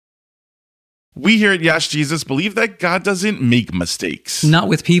We here at Yash Jesus believe that God doesn't make mistakes. Not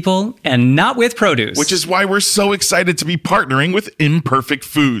with people and not with produce. Which is why we're so excited to be partnering with Imperfect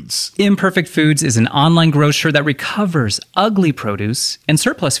Foods. Imperfect Foods is an online grocer that recovers ugly produce and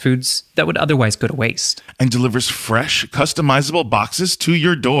surplus foods that would otherwise go to waste. And delivers fresh, customizable boxes to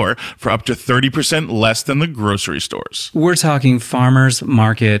your door for up to 30% less than the grocery stores. We're talking farmers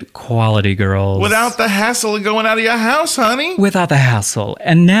market quality, girls. Without the hassle of going out of your house, honey. Without the hassle.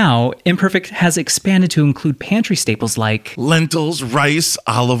 And now, Imperfect has expanded to include pantry staples like lentils, rice,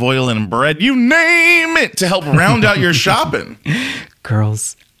 olive oil, and bread. You name it to help round out your shopping.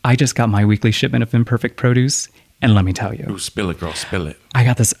 Girls, I just got my weekly shipment of Imperfect produce, and let me tell you. Ooh, spill it, girl, spill it. I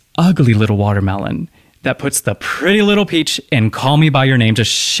got this ugly little watermelon that puts the pretty little peach and Call Me By Your Name to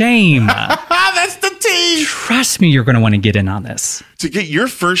shame. That's the tea. Trust me, you're going to want to get in on this. To get your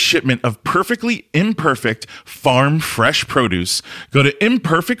first shipment of perfectly imperfect farm fresh produce, go to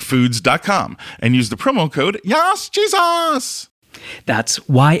imperfectfoods.com and use the promo code YASJesus. That's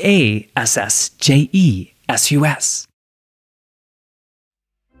YASSJESUS.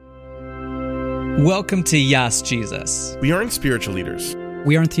 Welcome to Yas Jesus. We aren't spiritual leaders.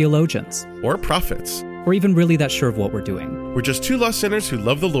 We aren't theologians. Or prophets. Or even really that sure of what we're doing. We're just two lost sinners who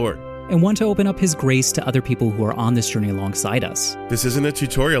love the Lord. And want to open up His grace to other people who are on this journey alongside us. This isn't a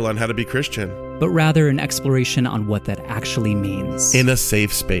tutorial on how to be Christian. But rather an exploration on what that actually means. In a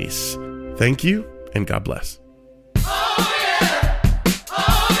safe space. Thank you, and God bless.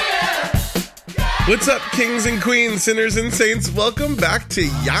 What's up, kings and queens, sinners and saints? Welcome back to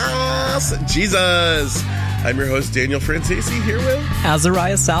Yas Jesus. I'm your host, Daniel Francesi, here with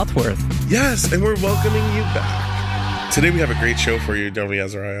Azariah Southworth. Yes, and we're welcoming you back. Today we have a great show for you, don't we,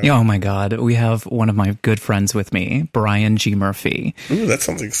 Azariah? Oh my God. We have one of my good friends with me, Brian G. Murphy. Ooh, that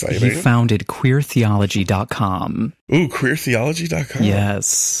sounds exciting. He founded queertheology.com. Ooh, queertheology.com.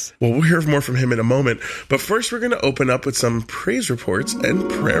 Yes. Well, we'll hear more from him in a moment. But first, we're going to open up with some praise reports and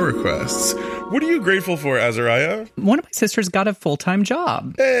prayer requests. What are you grateful for, Azariah? One of my sisters got a full-time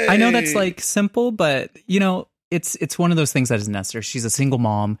job. Hey. I know that's like simple, but you know, it's one of those things that is necessary. She's a single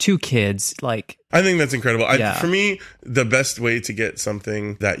mom, 2 kids, like... I think that's incredible. Yeah. For me, the best way to get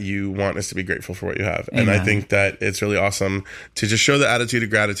something that you want is to be grateful for what you have. Amen. And I think that it's really awesome to just show the attitude of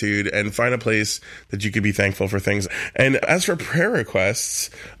gratitude and find a place that you could be thankful for things. And as for prayer requests,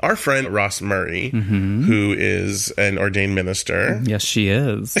 our friend Ross Murray, who is an ordained minister. Yes, she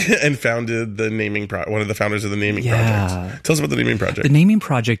is. And founded the Naming Project, one of the founders of the Naming Project. Tell us about the Naming Project. The Naming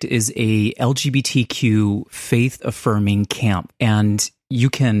Project is a LGBTQ faith-affirming camp, and you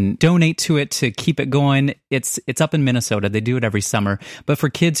can donate to it to keep it going. It's up in Minnesota. They do it every summer. But for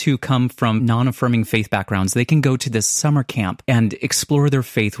kids who come from non-affirming faith backgrounds, they can go to this summer camp and explore their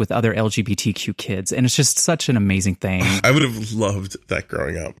faith with other LGBTQ kids. And it's just such an amazing thing. I would have loved that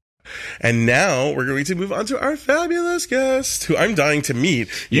growing up. And now we're going to move on to our fabulous guest, who I'm dying to meet.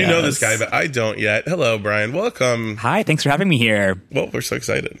 You know this guy, but I don't yet. Hello, Brian. Welcome. Hi, thanks for having me here. Well, we're so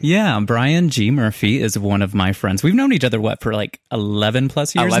excited. Yeah, Brian G. Murphy is one of my friends. We've known each other, for like 11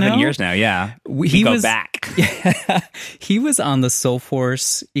 plus years 11 now? years now, yeah. We go back. He was on the Soul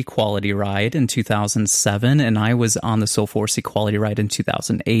Force Equality Ride in 2007, and I was on the Soul Force Equality Ride in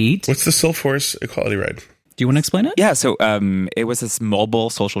 2008. What's the Soul Force Equality Ride? Do you want to explain it? Yeah, so it was this mobile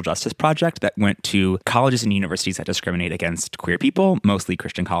social justice project that went to colleges and universities that discriminate against queer people, mostly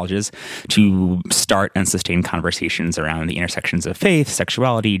Christian colleges, to start and sustain conversations around the intersections of faith,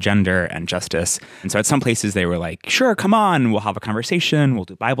 sexuality, gender, and justice. And so at some places they were like, sure, come on, we'll have a conversation, we'll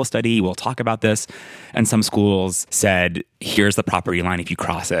do Bible study, we'll talk about this. And some schools said, here's the property line. If you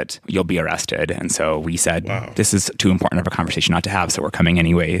cross it, you'll be arrested. And so we said, This is too important of a conversation not to have, so we're coming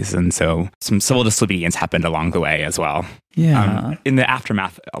anyways. And so some civil disobedience happened along the way as well. Yeah. In the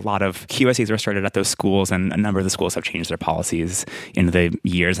aftermath, a lot of QSAs were started at those schools, and a number of the schools have changed their policies in the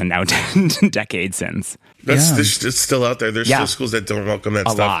years and now decades since. It's still out there. There's still schools that don't welcome that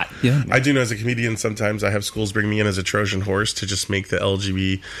stuff. A lot. Yeah. I do know as a comedian, sometimes I have schools bring me in as a Trojan horse to just make the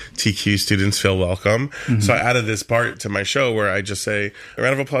LGBTQ students feel welcome. So I added this part to my show where I just say, a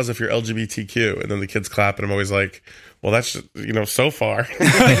round of applause if you're LGBTQ. And then the kids clap, and I'm always like, well, that's, so far.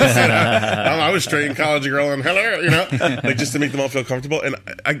 I was straight in college girl and hello, like just to make them all feel comfortable. And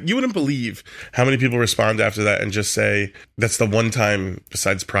you wouldn't believe how many people respond after that and just say that's the one time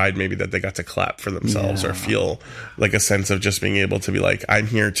besides Pride maybe that they got to clap for themselves or feel like a sense of just being able to be like, I'm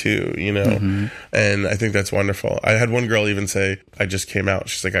here too, And I think that's wonderful. I had one girl even say, I just came out.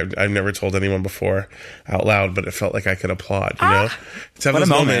 She's like, I've never told anyone before out loud, but it felt like I could applaud, To have those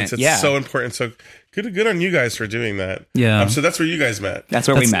moments, it's so important. So Good on you guys for doing that. Yeah. So that's where you guys met. That's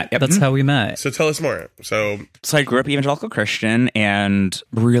where we met. Yep. That's how we met. So tell us more. So I grew up evangelical Christian and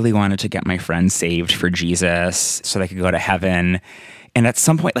really wanted to get my friends saved for Jesus so they could go to heaven. And at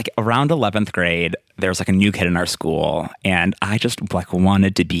some point, like around 11th grade, there was like a new kid in our school, and I just like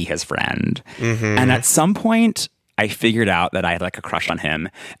wanted to be his friend. And at some point, I figured out that I had like a crush on him.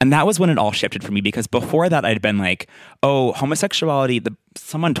 And that was when it all shifted for me, because before that I'd been like, oh, homosexuality,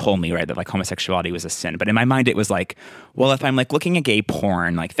 someone told me, right, that like homosexuality was a sin. But in my mind, it was like, well, if I'm like looking at gay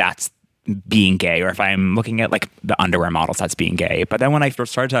porn, like that's being gay, or if I'm looking at like the underwear models, that's being gay. But then when I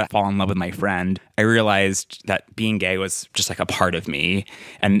first started to fall in love with my friend, I realized that being gay was just like a part of me,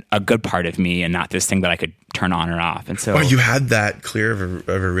 and a good part of me, and not this thing that I could turn on or off. And so, you had that clear of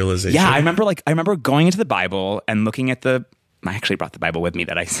a realization. Yeah, I remember going into the Bible and looking at I actually brought the Bible with me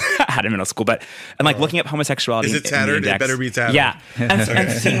that I had in middle school, and like looking up homosexuality. Is it tattered? It better be tattered. Yeah.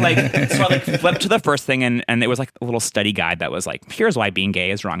 And seeing like, so I like flipped to the first thing, and it was like a little study guide that was like, here's why being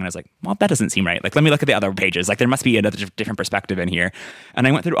gay is wrong. And I was like, well, that doesn't seem right. Like, let me look at the other pages. Like, there must be another different perspective in here. And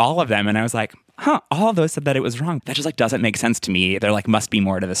I went through all of them, and I was like, all of those said that it was wrong. That just like doesn't make sense to me. There like must be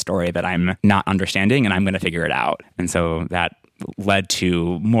more to the story that I'm not understanding, and I'm going to figure it out. And so that led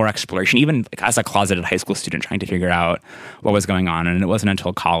to more exploration, even like as a closeted high school student trying to figure out what was going on. And it wasn't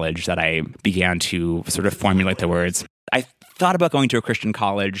until college that I began to sort of formulate the words. I thought about going to a Christian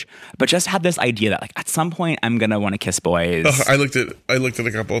college, but just had this idea that like at some point I'm gonna want to kiss boys. I looked at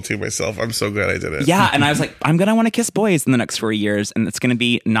a couple too myself. I'm so glad I did it. Yeah, and I was like, I'm gonna want to kiss boys in the next 4 years, and it's gonna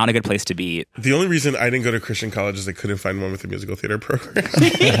be not a good place to be. The only reason I didn't go to Christian college is I couldn't find one with a musical theater program.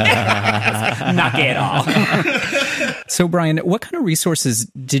 Not gay at all. So, Brian, what kind of resources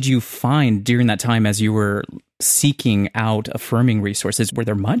did you find during that time as you were seeking out affirming resources? Were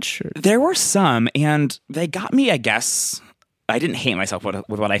there much? There were some, and they got me, I guess. I didn't hate myself with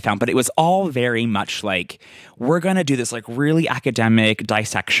what I found, but it was all very much like, we're going to do this like really academic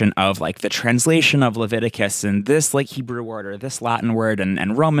dissection of like the translation of Leviticus and this like Hebrew word or this Latin word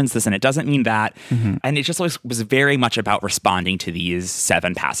and Romans this, and it doesn't mean that. And it just was very much about responding to these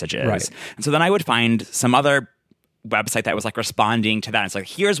 7 passages. Right. And so then I would find some other website that was like responding to that. It's like,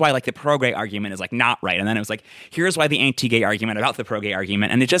 here's why like the pro-gay argument is like not right. And then it was like, here's why the anti-gay argument about the pro-gay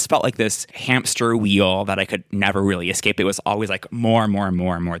argument. And it just felt like this hamster wheel that I could never really escape. It was always like more,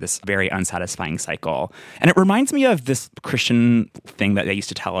 this very unsatisfying cycle. And it reminds me of this Christian thing that they used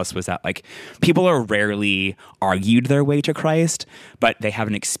to tell us, was that like people are rarely argued their way to Christ, but they have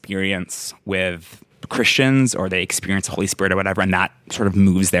an experience with Christians, or they experience the Holy Spirit or whatever, and that sort of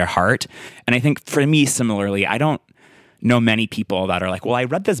moves their heart. And I think for me, similarly, I don't know many people that are like, well, I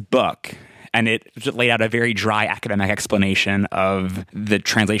read this book and it just laid out a very dry academic explanation of the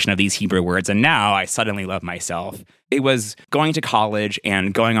translation of these Hebrew words, and now I suddenly love myself. It was going to college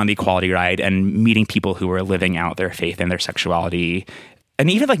and going on the equality ride and meeting people who were living out their faith and their sexuality, and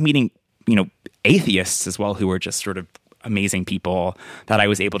even like meeting, atheists as well, who were just sort of amazing people that I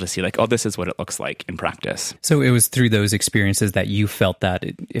was able to see like, oh, this is what it looks like in practice. So it was through those experiences that you felt that,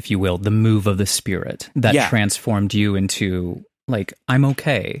 if you will, the move of the Spirit that transformed you into like, I'm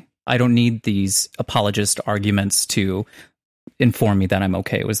okay. I don't need these apologist arguments to inform me that I'm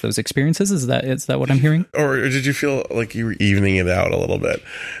okay. It was those experiences? Is that what I'm hearing? Or did you feel like you were evening it out a little bit?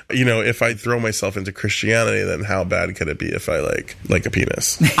 If I throw myself into Christianity, then how bad could it be if I like a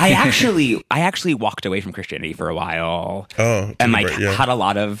penis? I actually walked away from Christianity for a while. Oh, and had a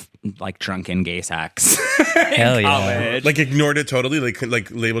lot of like drunken gay sex. Hell yeah! Like ignored it totally. Like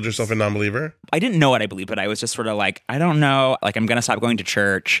labeled yourself a non-believer. I didn't know what I believed, but I was just sort of like, I don't know. Like, I'm gonna stop going to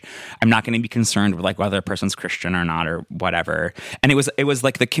church. I'm not going to be concerned with like whether a person's Christian or not or whatever. And it was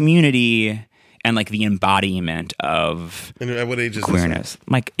like the community and like the embodiment of and at what age is queerness,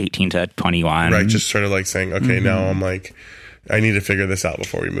 like 18 to 21. Right, just sort of like saying, okay, now I'm like, I need to figure this out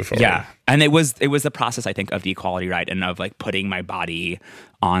before we move forward. Yeah, and it was the process, I think, of the equality ride and of like putting my body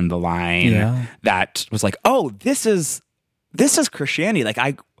on the line that was like, oh, this is Christianity. Like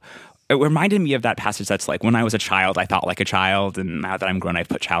it reminded me of that passage that's like, when I was a child, I thought like a child, and now that I'm grown, I've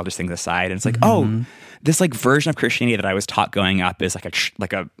put childish things aside. And it's like, oh, this like version of Christianity that I was taught growing up is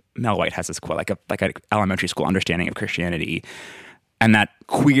like a Mel White has this quote, like an elementary school understanding of Christianity, and that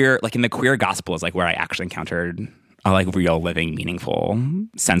queer, like in the queer gospel, is like where I actually encountered a like real, living, meaningful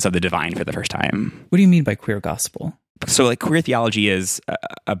sense of the divine for the first time. What do you mean by queer gospel? So like queer theology is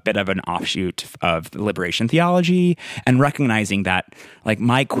a bit of an offshoot of liberation theology, and recognizing that like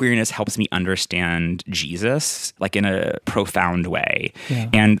my queerness helps me understand Jesus like in a profound way. Yeah.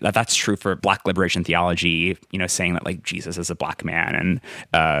 And that's true for Black liberation theology, you know, saying that like Jesus is a Black man,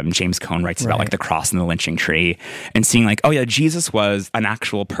 and James Cone writes about like the cross and the lynching tree, and seeing like, oh yeah, Jesus was an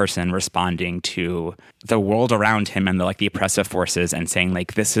actual person responding to the world around him and the oppressive forces, and saying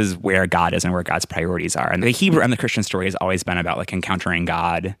like, this is where God is and where God's priorities are. And the Hebrew and the Christian story has always been about like encountering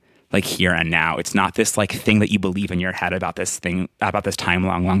God like here and now. It's not this like thing that you believe in your head about this thing, about this time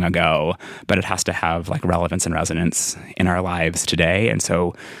long, long ago, but it has to have like relevance and resonance in our lives today. And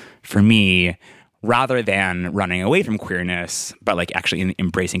so for me, rather than running away from queerness, but like actually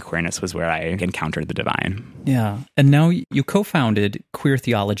embracing queerness was where I encountered the divine. Yeah. And now you co-founded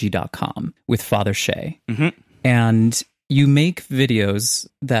queertheology.com with Father Shea. Mm-hmm. And you make videos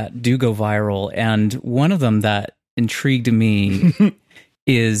that do go viral. And one of them that intrigued me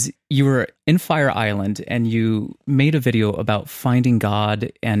is you were in Fire Island and you made a video about finding God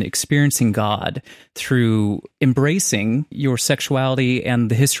and experiencing God through embracing your sexuality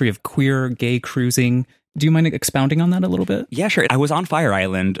and the history of queer gay cruising. Do you mind expounding on that a little bit? Yeah, sure. I was on Fire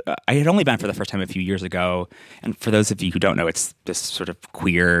Island. I had only been for the first time a few years ago. And for those of you who don't know, it's this sort of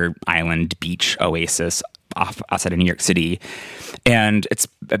queer island beach oasis outside of New York City. And it's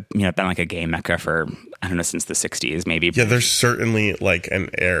been like a gay mecca for, I don't know, since the 60s, maybe. Yeah, there's certainly like an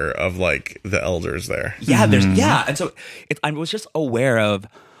air of like the elders there. Yeah, and so I was just aware of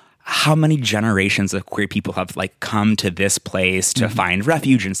how many generations of queer people have like come to this place to find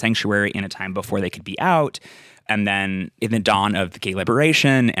refuge and sanctuary in a time before they could be out. And then in the dawn of gay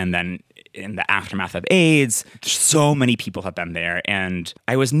liberation, and then in the aftermath of AIDS, so many people have been there. And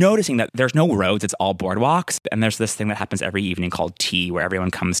I was noticing that there's no roads, it's all boardwalks. And there's this thing that happens every evening called tea, where everyone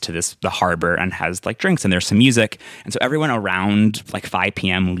comes to the harbor and has like drinks, and there's some music. And so everyone around like 5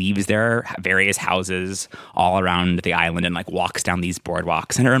 p.m. leaves their various houses all around the island and like walks down these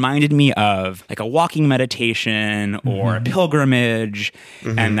boardwalks. And it reminded me of like a walking meditation or a pilgrimage,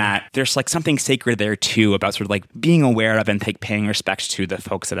 and that there's like something sacred there too about sort of like being aware of and paying respect to the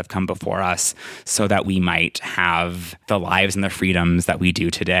folks that have come before us, so that we might have the lives and the freedoms that we do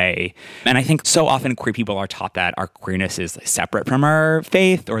today. And I think so often queer people are taught that our queerness is separate from our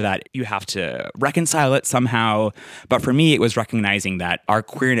faith, or that you have to reconcile it somehow. But for me, it was recognizing that our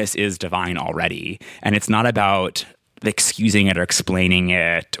queerness is divine already, and it's not about excusing it or explaining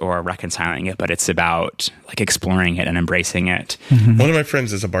it or reconciling it, but it's about like exploring it and embracing it. One of my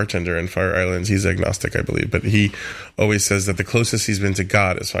friends is a bartender in Fire Islands. He's agnostic, I believe, but he always says that the closest he's been to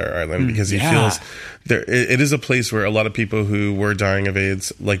God is Fire Island, because he feels there. It is a place where a lot of people who were dying of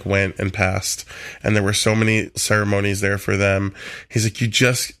AIDS like went and passed, and there were so many ceremonies there for them. He's like, you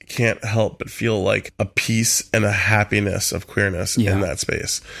just can't help but feel like a peace and a happiness of queerness in that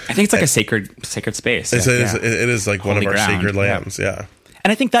space. I think it's like a sacred space. It is like one of our sacred lands. Yeah.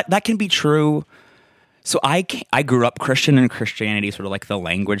 And I think that can be true. So I grew up Christian, and Christianity sort of like the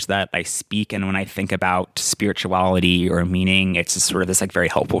language that I speak. And when I think about spirituality or meaning, it's just sort of this like very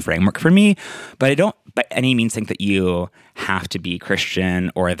helpful framework for me. But I don't by any means think that you have to be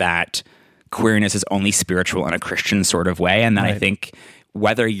Christian, or that queerness is only spiritual in a Christian sort of way. And that I think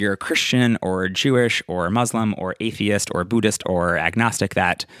whether you're Christian or Jewish or Muslim or atheist or Buddhist or agnostic,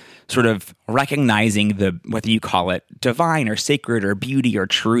 that sort of recognizing whether you call it divine or sacred or beauty or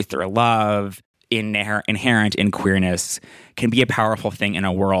truth or love inherent in queerness can be a powerful thing in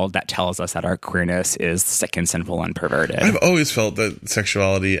a world that tells us that our queerness is sick and sinful and perverted. I've always felt that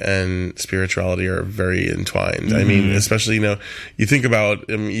sexuality and spirituality are very entwined. I mean, especially, you think about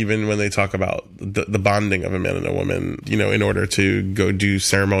even when they talk about the bonding of a man and a woman, in order to go do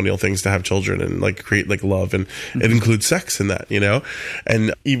ceremonial things to have children and like create like love, and it includes sex in that,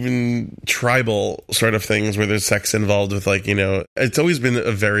 and even tribal sort of things where there's sex involved with like, it's always been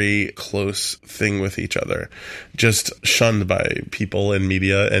a very close thing with each other, just shunned by people and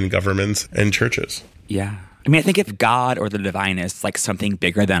media and governments and churches. Yeah. I mean, I think if God or the divine is like something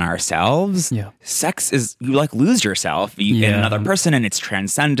bigger than ourselves, sex is, you like lose yourself in another person, and it's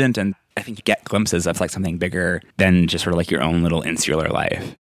transcendent. And I think you get glimpses of like something bigger than just sort of like your own little insular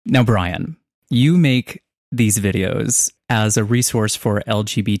life. Now, Brian, you make these videos as a resource for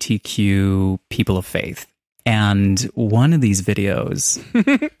LGBTQ people of faith. And one of these videos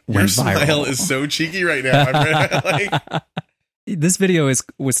Your smile is so cheeky right now. This video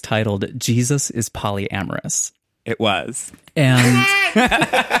was titled "Jesus is Polyamorous." It was. And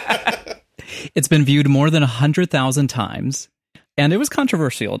it's been viewed more than 100,000 times. And it was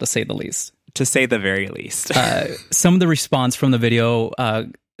controversial, to say the least. To say the very least. Some of the response from the video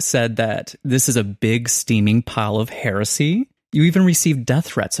said that this is a big steaming pile of heresy. You even received death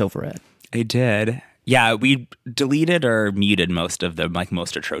threats over it. I did. Yeah, we deleted or muted most of the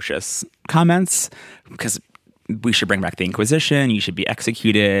most atrocious comments because we should bring back the Inquisition. You should be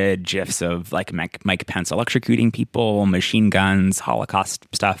executed. GIFs of Mike Pence electrocuting people, machine guns, Holocaust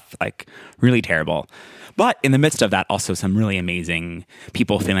stuff, really terrible. But in the midst of that, also some really amazing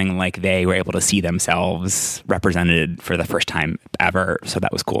people feeling like they were able to see themselves represented for the first time ever. So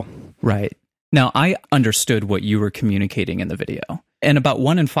that was cool. Right. Now, I understood what you were communicating in the video. And about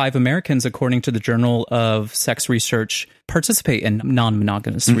 1 in 5 Americans, according to the Journal of Sex Research, participate in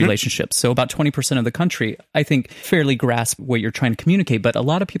non-monogamous relationships. So about 20% of the country, I think, fairly grasp what you're trying to communicate, but a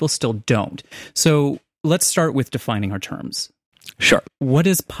lot of people still don't. So let's start with defining our terms. Sure. What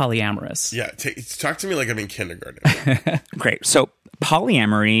is polyamorous? Yeah, talk to me like I'm in kindergarten. Great. So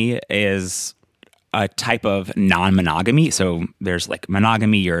polyamory is a type of non-monogamy. So there's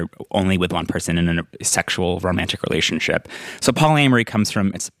monogamy, you're only with one person in a sexual romantic relationship. So polyamory comes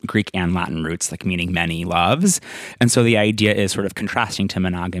from its Greek and Latin roots, meaning many loves. And so the idea is sort of contrasting to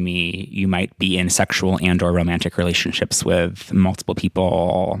monogamy. You might be in sexual and or romantic relationships with multiple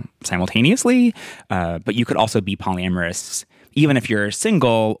people simultaneously, but you could also be polyamorous even if you're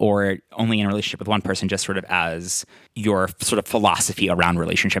single or only in a relationship with one person, just sort of as your sort of philosophy around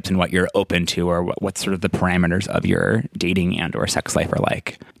relationships and what you're open to, or what sort of the parameters of your dating and or sex life are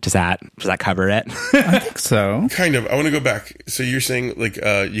like. Does that cover it? I think so. Kind of. I want to go back. So you're saying you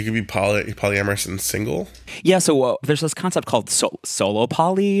could be polyamorous and single? Yeah. So there's this concept called solo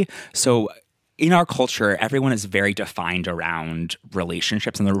poly. So in our culture, everyone is very defined around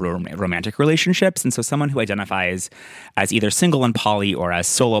relationships and the romantic relationships. And so someone who identifies as either single and poly or as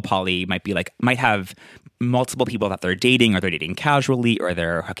solo poly might have multiple people that they're dating, or they're dating casually, or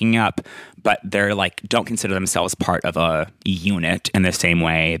they're hooking up, but they're don't consider themselves part of a unit in the same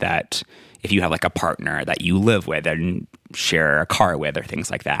way that if you have a partner that you live with and share a car with or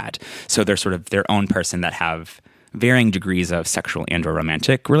things like that. So they're sort of their own person that have varying degrees of sexual and or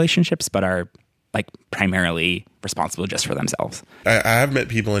romantic relationships, but are primarily responsible just for themselves. I have met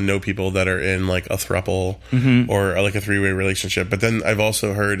people and know people that are in a throuple or a three-way relationship. But then I've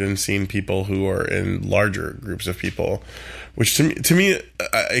also heard and seen people who are in larger groups of people, which to me,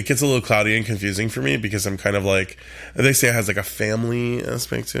 it gets a little cloudy and confusing for me, because I'm kind of they say it has a family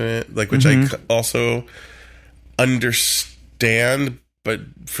aspect to it, which I also understand, but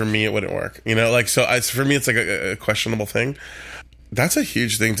for me it wouldn't work. So for me it's a questionable thing. That's a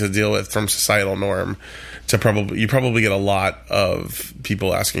huge thing to deal with from societal norm. You probably get a lot of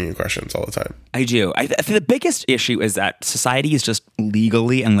people asking you questions all the time. I do. I think the biggest issue is that society is just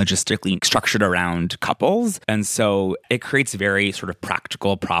legally and logistically structured around couples. And so it creates very sort of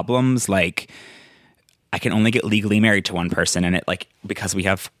practical problems. I can only get legally married to one person, and because we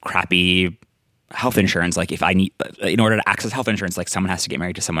have crappy health insurance, if I need, in order to access health insurance, someone has to get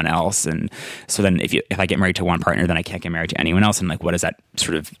married to someone else. And so then if I get married to one partner, then I can't get married to anyone else. And what does that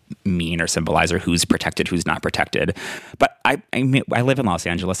sort of mean or symbolize, or who's protected, who's not protected? But I live in Los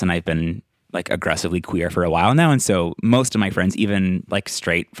Angeles, and I've been aggressively queer for a while now. And so most of my friends, even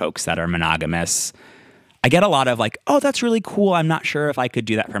straight folks that are monogamous, I get a lot of oh, that's really cool. I'm not sure if I could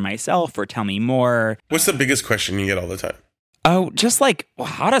do that for myself, or tell me more. What's the biggest question you get all the time? Oh, just well,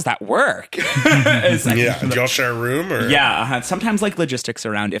 how does that work? Yeah, do y'all share a room? Or? Yeah, sometimes logistics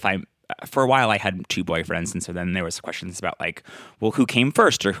around for a while I had 2 boyfriends, and so then there was questions about well, who came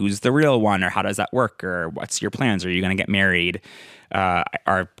first, or who's the real one, or how does that work, or what's your plans, are you going to get married? Are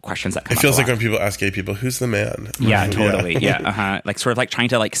questions that come up. It feels like when people ask gay people, who's the man? Yeah, totally. Yeah, sort of trying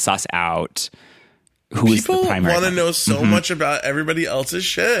to suss out who's the primary. People want to know so much about everybody else's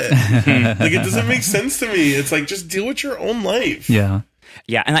shit. It doesn't make sense to me. It's just deal with your own life. Yeah.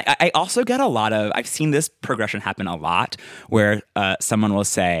 Yeah, and I also get a lot of, I've seen this progression happen a lot, where someone will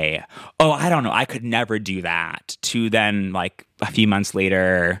say, oh, I don't know, I could never do that, to then a few months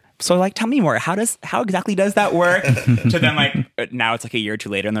later, so tell me more, how exactly does that work? To then now it's a year or 2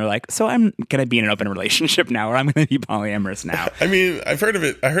 later, and they're so I'm gonna be in an open relationship now, or I'm gonna be polyamorous now. I mean, I've heard of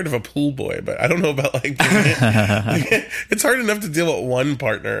it. I heard of a pool boy, but I don't know about it's hard enough to deal with one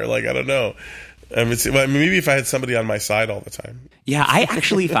partner. I don't know. Maybe if I had somebody on my side all the time. Yeah, I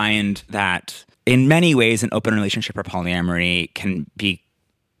actually find that in many ways an open relationship or polyamory can be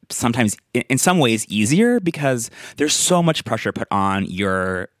sometimes in some ways easier, because there's so much pressure put on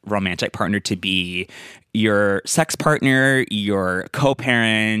your romantic partner to be your sex partner, your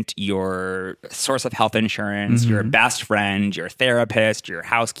co-parent, your source of health insurance, your best friend, your therapist, your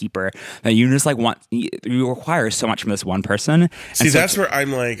housekeeper. That you just like you require so much from this one person. See, that's where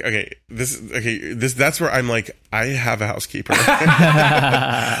I'm like, that's where I'm like, I have a housekeeper.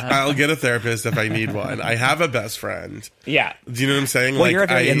 I'll get a therapist if I need one. I have a best friend. Yeah. Do you know what I'm saying? Well, like, you're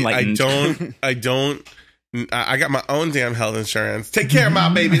very enlightened. I got my own damn health insurance. Take care of my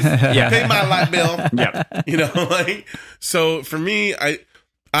babies. Pay my light bill. Yep. You know, like, so for me,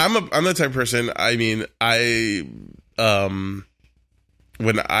 I'm the type of person, I mean, I don't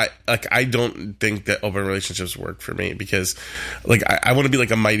think that open relationships work for me, because like I want to be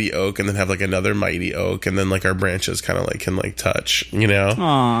like a mighty oak and then have like another mighty oak, and then like our branches kind of like can like touch, you know?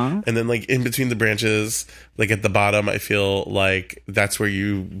 Aww. And then like in between the branches, like at the bottom, I feel like that's where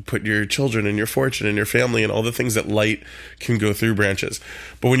you put your children and your fortune and your family and all the things that light can go through branches.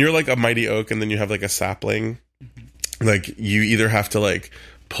 But when you're like a mighty oak and then you have like a sapling, like you either have to like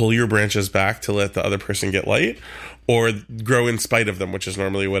pull your branches back to let the other person get light, or grow in spite of them, which is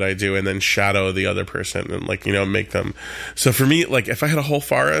normally what I do, and then shadow the other person and like, you know, make them. So for me, like if I had a whole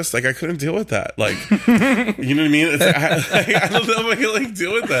forest, like I couldn't deal with that. Like, you know what I mean? It's, I don't know if I could like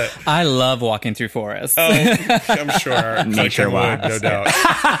deal with that. I love walking through forests. Oh, I'm sure. Nature would, no doubt.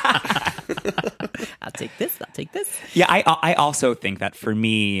 I'll take this. I'll take this. Yeah, I also think that for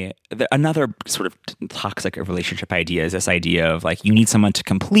me, another sort of toxic relationship idea is this idea of like you need someone to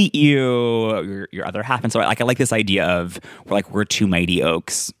complete you, your other half. And so I like this idea of we're two mighty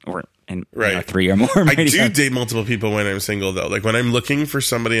oaks, or and right. You know, three or more. I do date multiple people when I'm single, though. Like when I'm looking for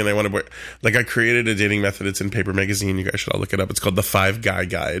somebody and I want to, like I created a dating method. It's in Paper Magazine. You guys should all look it up. It's called the 5 Guy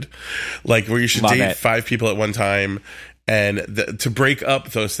Guide. Like where you should date 5 people at one time. And to break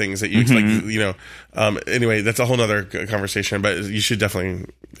up those things that you like, you know. Anyway, that's a whole nother conversation. But you should definitely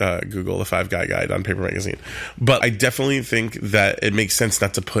Google the 5 Guy Guide on Paper Magazine. But I definitely think that it makes sense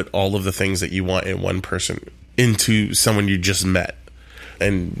not to put all of the things that you want in one person into someone you just met,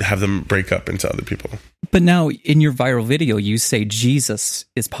 and have them break up into other people. But now, in your viral video, you say Jesus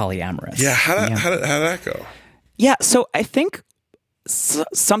is polyamorous. Yeah, how did that go? Yeah, so I think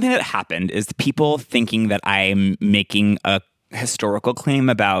something that happened is people thinking that I'm making a historical claim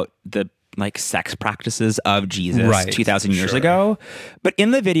about the like sex practices of Jesus 2,000 years ago. But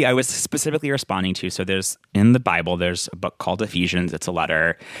in the video I was specifically responding to, so there's in the Bible, there's a book called Ephesians. It's a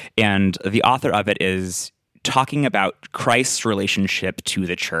letter. And the author of it is talking about Christ's relationship to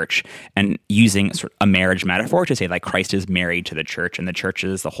the church and using sort of a marriage metaphor to say like Christ is married to the church and the church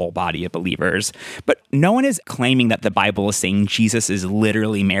is the whole body of believers. But no one is claiming that the Bible is saying Jesus is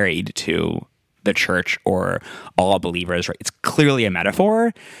literally married to the church or all believers, right? It's clearly a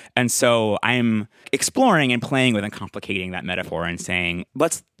metaphor. And so I'm exploring and playing with and complicating that metaphor and saying,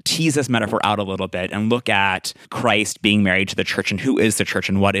 let's tease this metaphor out a little bit and look at Christ being married to the church, and who is the church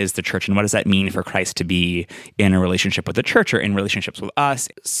and what is the church and what does that mean for Christ to be in a relationship with the church or in relationships with us.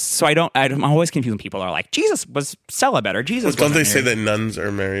 So I'm always confused when people are like, Jesus was celibate or Jesus don't they married. say that nuns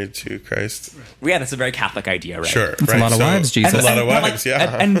are married to Christ? Yeah, that's a very Catholic idea, right? Sure. That's a lot of wives, Jesus. A lot of wives,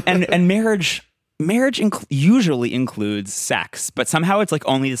 yeah. And marriage usually includes sex, but somehow it's like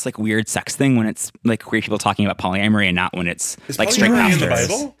only this like weird sex thing when it's like queer people talking about polyamory and not when it's is like straight pastors. In the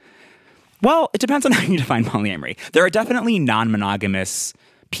Bible? Well, it depends on how you define polyamory. There are definitely non-monogamous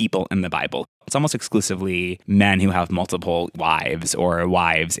people in the Bible. It's almost exclusively men who have multiple wives or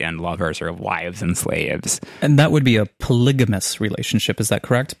wives and lovers or wives and slaves. And that would be a polygamous relationship. Is that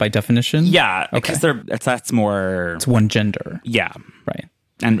correct by definition? Yeah, Okay. because that's more... It's one gender. Yeah. Right.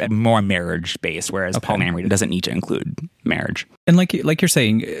 And more marriage-based, whereas polyamory doesn't need to include marriage. And like you're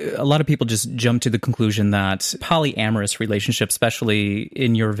saying, a lot of people just jump to the conclusion that polyamorous relationship, especially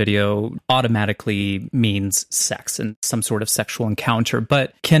in your video, automatically means sex and some sort of sexual encounter.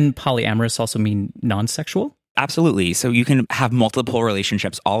 But can polyamorous also mean non-sexual? Absolutely. So you can have multiple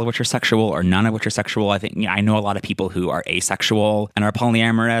relationships, all of which are sexual or none of which are sexual. I think I know a lot of people who are asexual and are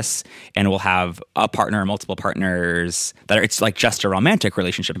polyamorous and will have a partner or multiple partners that are, it's like just a romantic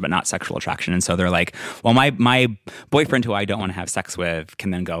relationship, but not sexual attraction. And so they're like, well, my boyfriend who I don't want to have sex with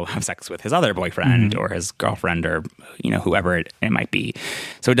can then go have sex with his other boyfriend or his girlfriend or, you know, whoever it might be.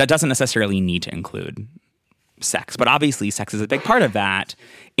 So that doesn't necessarily need to include sex, but obviously sex is a big part of that.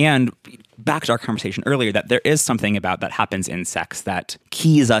 And back to our conversation earlier, that there is something about that happens in sex that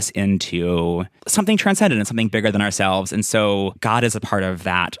keys us into something transcendent and something bigger than ourselves. And so God is a part of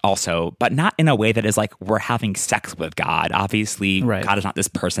that also, but not in a way that is like we're having sex with God. Obviously, God is not this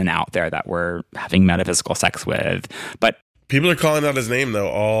person out there that we're having metaphysical sex with, but People are calling out his name though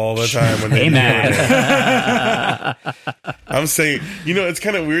all the time when they Amen. I'm saying, it's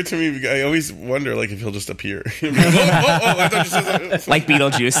kind of weird to me. I always wonder, like, if he'll just appear. I thought you said something. Like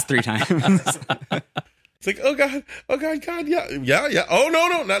Beetlejuice 3 times. It's like, oh God, yeah. Oh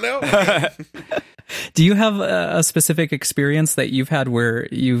no, not now. Do you have a specific experience that you've had where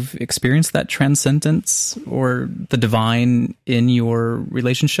you've experienced that transcendence or the divine in your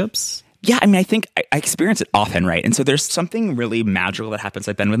relationships? Yeah, I mean, I think I experience it often, right? And so there's something really magical that happens.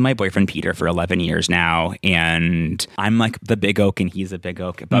 I've been with my boyfriend, Peter, for 11 years now, and I'm like the big oak and he's a big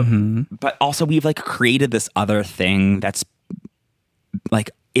oak. But also we've like created this other thing that's like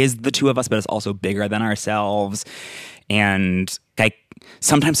is the two of us, but it's also bigger than ourselves. And I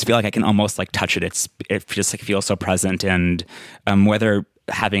sometimes feel like I can almost like touch it. It just like feels so present. And whether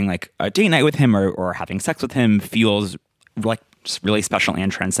having like a date night with him or having sex with him feels like just really special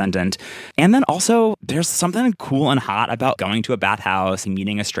and transcendent. And then also there's something cool and hot about going to a bathhouse and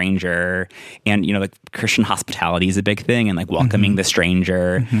meeting a stranger, and like Christian hospitality is a big thing, and like welcoming the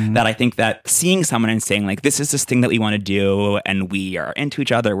stranger, that I think that seeing someone and saying like, this is this thing that we want to do and we are into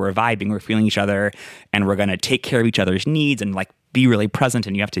each other, we're vibing, we're feeling each other, and we're going to take care of each other's needs and like be really present,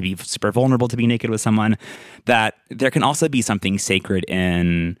 and you have to be super vulnerable to be naked with someone, that there can also be something sacred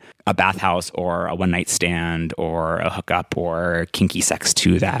in a bathhouse or a one-night stand or a hookup or kinky sex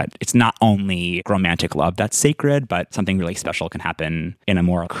too, that it's not only romantic love that's sacred, but something really special can happen in a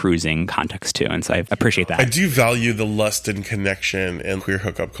more cruising context too. And so I appreciate that. I do value the lust and connection in queer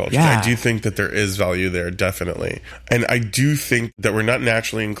hookup culture. Yeah. I do think that there is value there, definitely. And I do think that we're not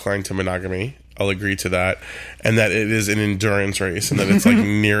naturally inclined to monogamy. I'll agree to that. And that it is an endurance race and that it's like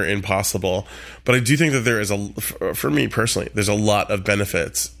near impossible. But I do think that there is for me personally, there's a lot of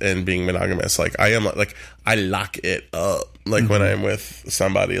benefits in being monogamous. Like I lock it up. Like when I'm with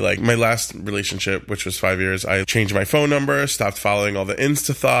somebody, like my last relationship, which was 5 years, I changed my phone number, stopped following all the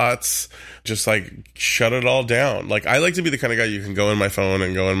Insta thoughts, just like shut it all down. Like I like to be the kind of guy you can go in my phone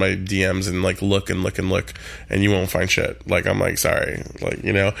and go in my DMs and like look and you won't find shit. Like I'm like, sorry,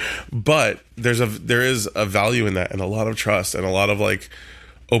 like, but there is a value in that and a lot of trust and a lot of like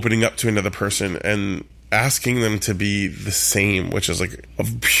opening up to another person and asking them to be the same, which is like a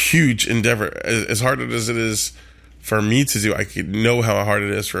huge endeavor. As hard as it is for me to do, I could know how hard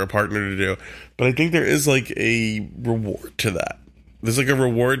it is for a partner to do. But I think there is like a reward to that. There's like a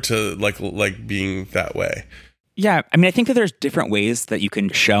reward to like being that way. Yeah, I mean, I think that there's different ways that you can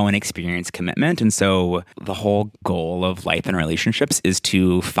show and experience commitment. And so the whole goal of life and relationships is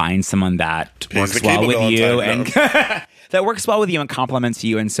to find someone that works well with you and that works well with you and complements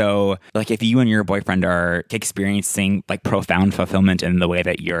you. And so like if you and your boyfriend are experiencing like profound fulfillment in the way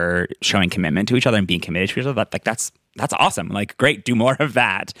that you're showing commitment to each other and being committed to each other, that's awesome. Like, great, do more of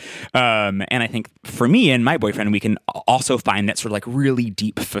that. And I think for me and my boyfriend, we can also find that sort of like really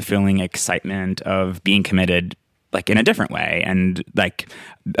deep, fulfilling excitement of being committed like in a different way. And like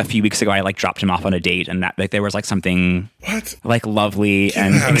a few weeks ago, I like dropped him off on a date, and that like there was like something like lovely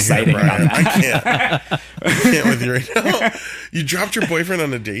and exciting about that. I can't with you right now. You dropped your boyfriend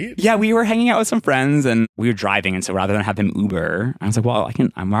on a date? Yeah, we were hanging out with some friends and we were driving, and so rather than have him Uber, I was like, well,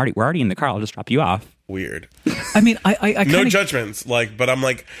 we're already in the car. I'll just drop you off. Weird. I mean, I no judgments, like, but I'm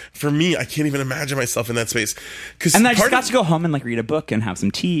like, for me, I can't even imagine myself in that space. And I just got to go home and like read a book and have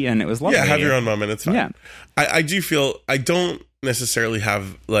some tea, and it was lovely. Yeah, have your own moment. It's fine. Yeah. I do feel I don't necessarily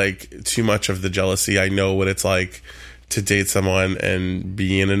have like too much of the jealousy. I know what it's like to date someone and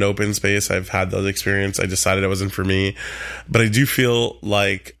be in an open space. I've had those experiences. I decided it wasn't for me, but I do feel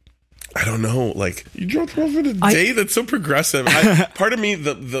like, I don't know, like, you dropped off on a date? That's so progressive. Part of me,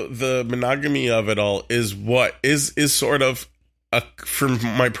 the monogamy of it all is what is sort of for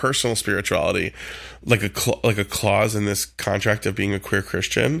my personal spirituality, like a clause in this contract of being a queer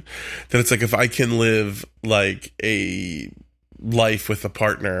Christian, that it's like, if I can live like a life with a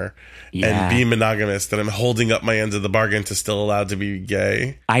partner and be monogamous, that I'm holding up my end of the bargain to still allowed to be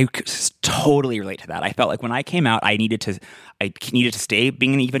gay. I totally relate to that. I felt like when I came out, I needed to stay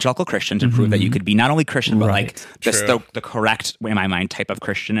being an evangelical Christian to prove that you could be not only Christian, but like just the correct, in my mind, type of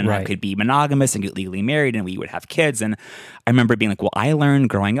Christian. And I could be monogamous and get legally married, and we would have kids. And I remember being like, well, I learned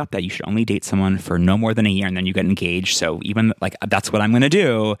growing up that you should only date someone for no more than a year, and then you get engaged. So even like, that's what I'm going to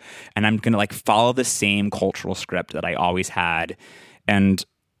do. And I'm going to like follow the same cultural script that I always had. And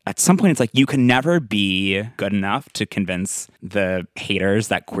at some point, it's like you can never be good enough to convince the haters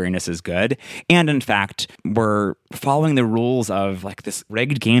that queerness is good. And in fact, we're following the rules of like this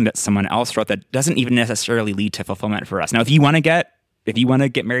rigged game that someone else wrote that doesn't even necessarily lead to fulfillment for us. Now, if you want to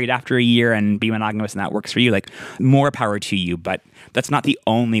get married after a year and be monogamous and that works for you, like, more power to you. But that's not the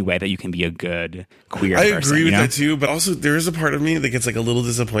only way that you can be a good queer I person. agree with that too, but also there is a part of me that gets like a little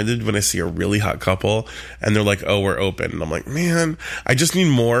disappointed when I see a really hot couple and they're like, oh, we're open. And I'm like, man, I just need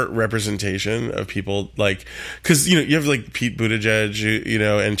more representation of people like, because, you know, you have like Pete Buttigieg, you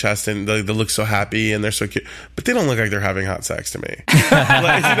know, and Chastain, they look so happy and they're so cute, but they don't look like they're having hot sex to me.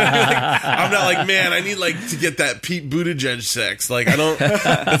 Like, you know, like, I'm not like, man, I need like to get that Pete Buttigieg sex. Like, I don't,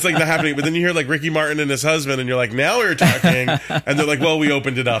 that's like not happening. But then you hear like Ricky Martin and his husband and you're like, now we're talking. And they're like, well, we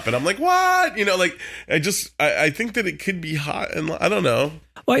opened it up. And I'm like, what? You know, like, I think that it could be hot and I don't know.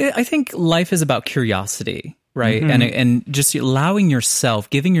 Well, I think life is about curiosity, right? And just allowing yourself,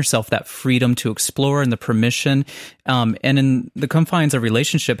 giving yourself that freedom to explore and the permission. And in the confines of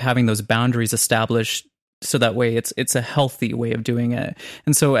relationship, having those boundaries established so that way it's a healthy way of doing it.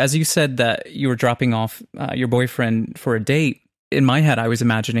 And so as you said that you were dropping off your boyfriend for a date, in my head, I was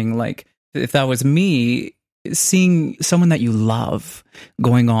imagining like, if that was me, seeing someone that you love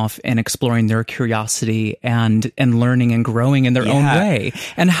going off and exploring their curiosity and learning and growing in their own way,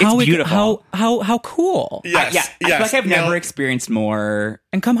 and how it's beautiful. How cool. Yes, I feel like I've never experienced more.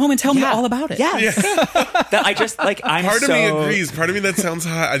 And come home and tell me all about it. Yes. That I just like. I'm Part of so... me agrees. Part of me that sounds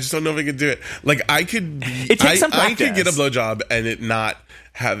hot. I just don't know if I could do it. Like I could. It takes some I practice. could get a blowjob and it not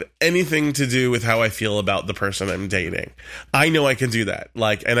have anything to do with how I feel about the person I'm dating. I know I can do that.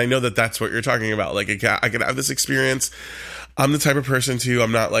 Like, and I know that that's what you're talking about. Like, I can have this experience. I'm the type of person too.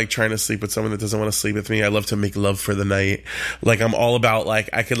 I'm not like trying to sleep with someone that doesn't want to sleep with me. I love to make love for the night. Like, I'm all about like,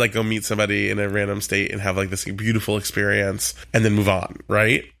 I could like go meet somebody in a random state and have like this beautiful experience and then move on,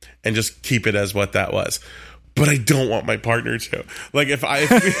 right? And just keep it as what that was. But I don't want my partner to. Like if I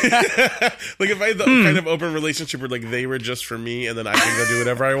had the kind of open relationship where like they were just for me and then I can go do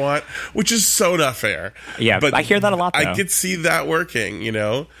whatever I want, which is so not fair. Yeah, but I hear that a lot though. I could see that working, you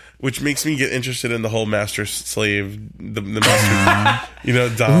know, which makes me get interested in the whole master slave, the master, you know,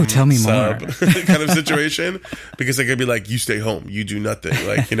 dom tell me sub more. kind of situation, because I could be like, you stay home, you do nothing.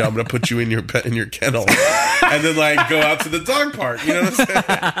 Like, you know, I'm going to put you in your kennel and then like go out to the dog park, you know what I'm saying?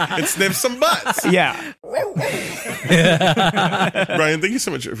 And sniff some butts. Yeah. Brian, thank you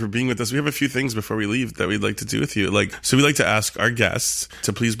so much for being with us. We have a few things before we leave that we'd like to do with you. Like, so we like to ask our guests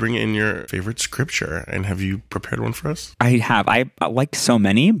to please bring in your favorite scripture. And have you prepared one for us? I have. I like so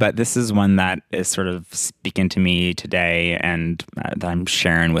many, but this is one that is sort of speaking to me today and that I'm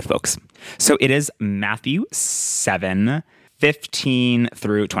sharing with folks. So it is Matthew 7:15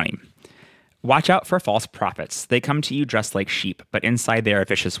 through 20. Watch out for false prophets. They come to you dressed like sheep, but inside they are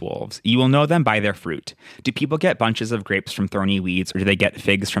vicious wolves. You will know them by their fruit. Do people get bunches of grapes from thorny weeds, or do they get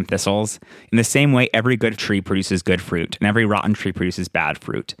figs from thistles? In the same way, every good tree produces good fruit, and every rotten tree produces bad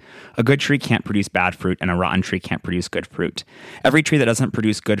fruit. A good tree can't produce bad fruit, and a rotten tree can't produce good fruit. Every tree that doesn't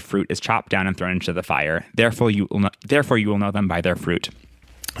produce good fruit is chopped down and thrown into the fire. Therefore, you will know them by their fruit.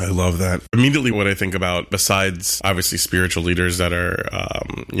 I love that. Immediately what I think about, besides obviously spiritual leaders that are,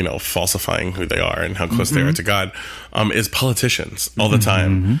 you know, falsifying who they are and how close they are to God, is politicians all the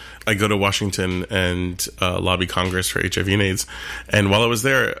time. I go to Washington and lobby Congress for HIV and AIDS. And while I was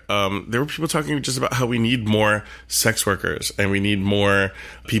there were people talking just about how we need more sex workers and we need more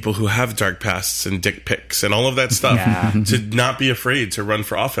people who have dark pasts and dick pics and all of that stuff to not be afraid to run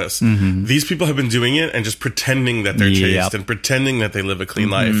for office. These people have been doing it and just pretending that they're chaste and pretending that they live a clean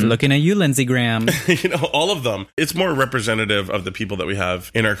life. Looking at you, Lindsey Graham. You know, all of them. It's more representative of the people that we have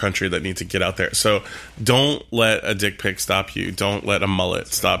in our country that need to get out there. So don't let a dick pic stop you. Don't let a mullet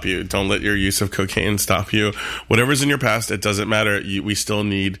stop you. Don't let your use of cocaine stop you. Whatever's in your past, it doesn't matter. We still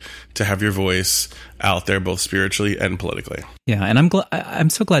need to have your voice out there, both spiritually and politically. Yeah, and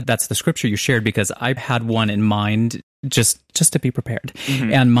I'm so glad that's the scripture you shared, because I had one in mind just to be prepared.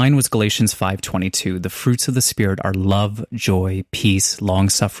 And mine was Galatians 5:22. The fruits of the Spirit are love, joy, peace,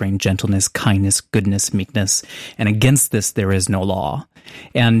 long-suffering, gentleness, kindness, goodness, meekness. And against this there is no law.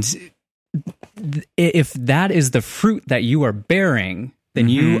 And if that is the fruit that you are bearing, then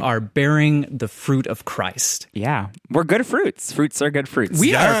you are bearing the fruit of Christ. Yeah. We're good fruits. Fruits are good fruits.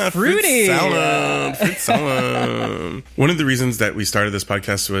 We are fruity. Fruit salad. One of the reasons that we started this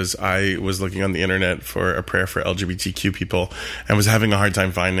podcast was I was looking on the internet for a prayer for LGBTQ people and was having a hard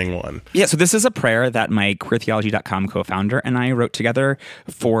time finding one. Yeah, so this is a prayer that my queertheology.com co-founder and I wrote together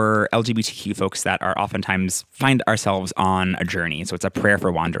for LGBTQ folks that are oftentimes find ourselves on a journey. So it's a prayer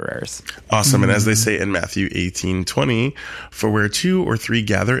for wanderers. Awesome. And as they say in Matthew 18:20, for where 2 or 3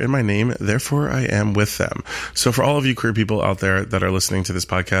 gather in my name, therefore I am with them. So for all of you queer people out there that are listening to this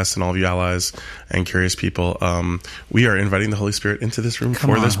podcast and all of you allies and curious people, we are inviting the Holy Spirit into this room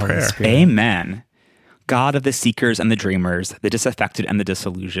for this prayer. Amen. God of the seekers and the dreamers, the disaffected and the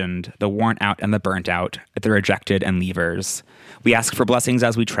disillusioned, the worn out and the burnt out, the rejected and leavers. We ask for blessings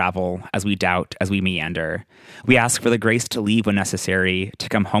as we travel, as we doubt, as we meander. We ask for the grace to leave when necessary, to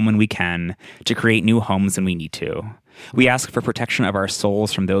come home when we can, to create new homes when we need to. We ask for protection of our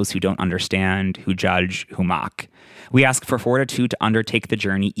souls from those who don't understand, who judge, who mock. We ask for fortitude to undertake the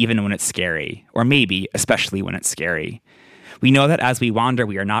journey even when it's scary, or maybe especially when it's scary. We know that as we wander,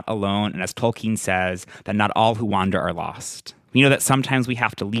 we are not alone, and as Tolkien says, that not all who wander are lost. We know that sometimes we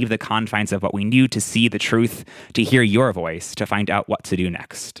have to leave the confines of what we knew to see the truth, to hear your voice, to find out what to do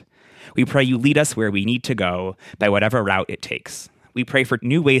next. We pray you lead us where we need to go by whatever route it takes. We pray for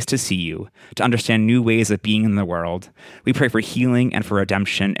new ways to see you, to understand new ways of being in the world. We pray for healing and for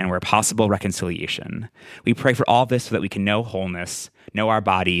redemption and where possible reconciliation. We pray for all this so that we can know wholeness, know our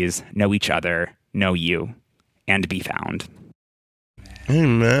bodies, know each other, know you, and be found.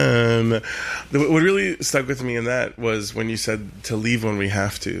 Amen. What really stuck with me in that was when you said to leave when we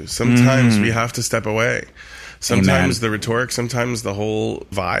have to. Sometimes we have to step away. Sometimes the rhetoric, sometimes the whole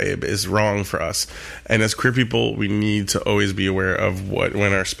vibe is wrong for us. And as queer people, we need to always be aware of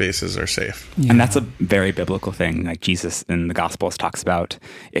when our spaces are safe. Yeah. And that's a very biblical thing. Like Jesus in the Gospels talks about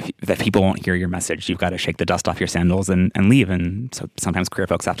that people won't hear your message. You've got to shake the dust off your sandals and leave. And so sometimes queer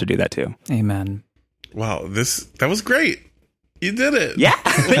folks have to do that too. Amen. Wow, that was great. You did it. Yeah.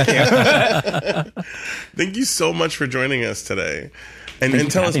 Thank you. Thank you so much for joining us today.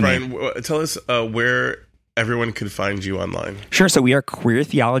 And tell us, Brian, where everyone could find you online. Sure. So we are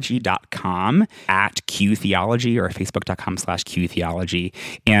queertheology.com, at QTheology, or facebook.com/QTheology.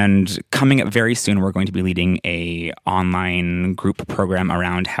 And coming up very soon, we're going to be leading a online group program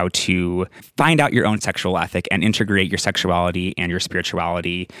around how to find out your own sexual ethic and integrate your sexuality and your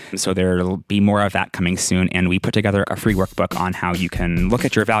spirituality. So there'll be more of that coming soon. And we put together a free workbook on how you can look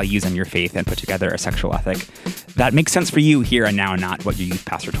at your values and your faith and put together a sexual ethic that makes sense for you here and now, not what your youth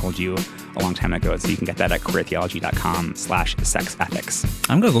pastor told you a long time ago. So you can get that at queertheology.com/sexethics.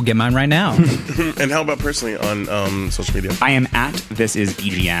 I'm going to go get mine right now. And how about personally on social media? I am at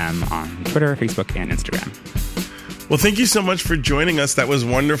ThisIsBGM on Twitter, Facebook, and Instagram. Well, thank you so much for joining us. That was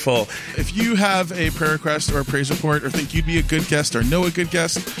wonderful. If you have a prayer request or a praise report or think you'd be a good guest or know a good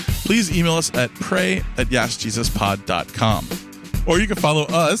guest, please email us at pray@YasJesusPod.com. Or you can follow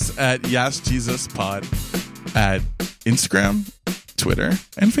us at YasJesusPod at Instagram, Twitter,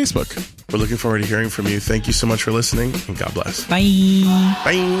 and Facebook. We're looking forward to hearing from you. Thank you so much for listening, and God bless. Bye.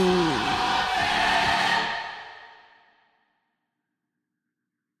 Bye.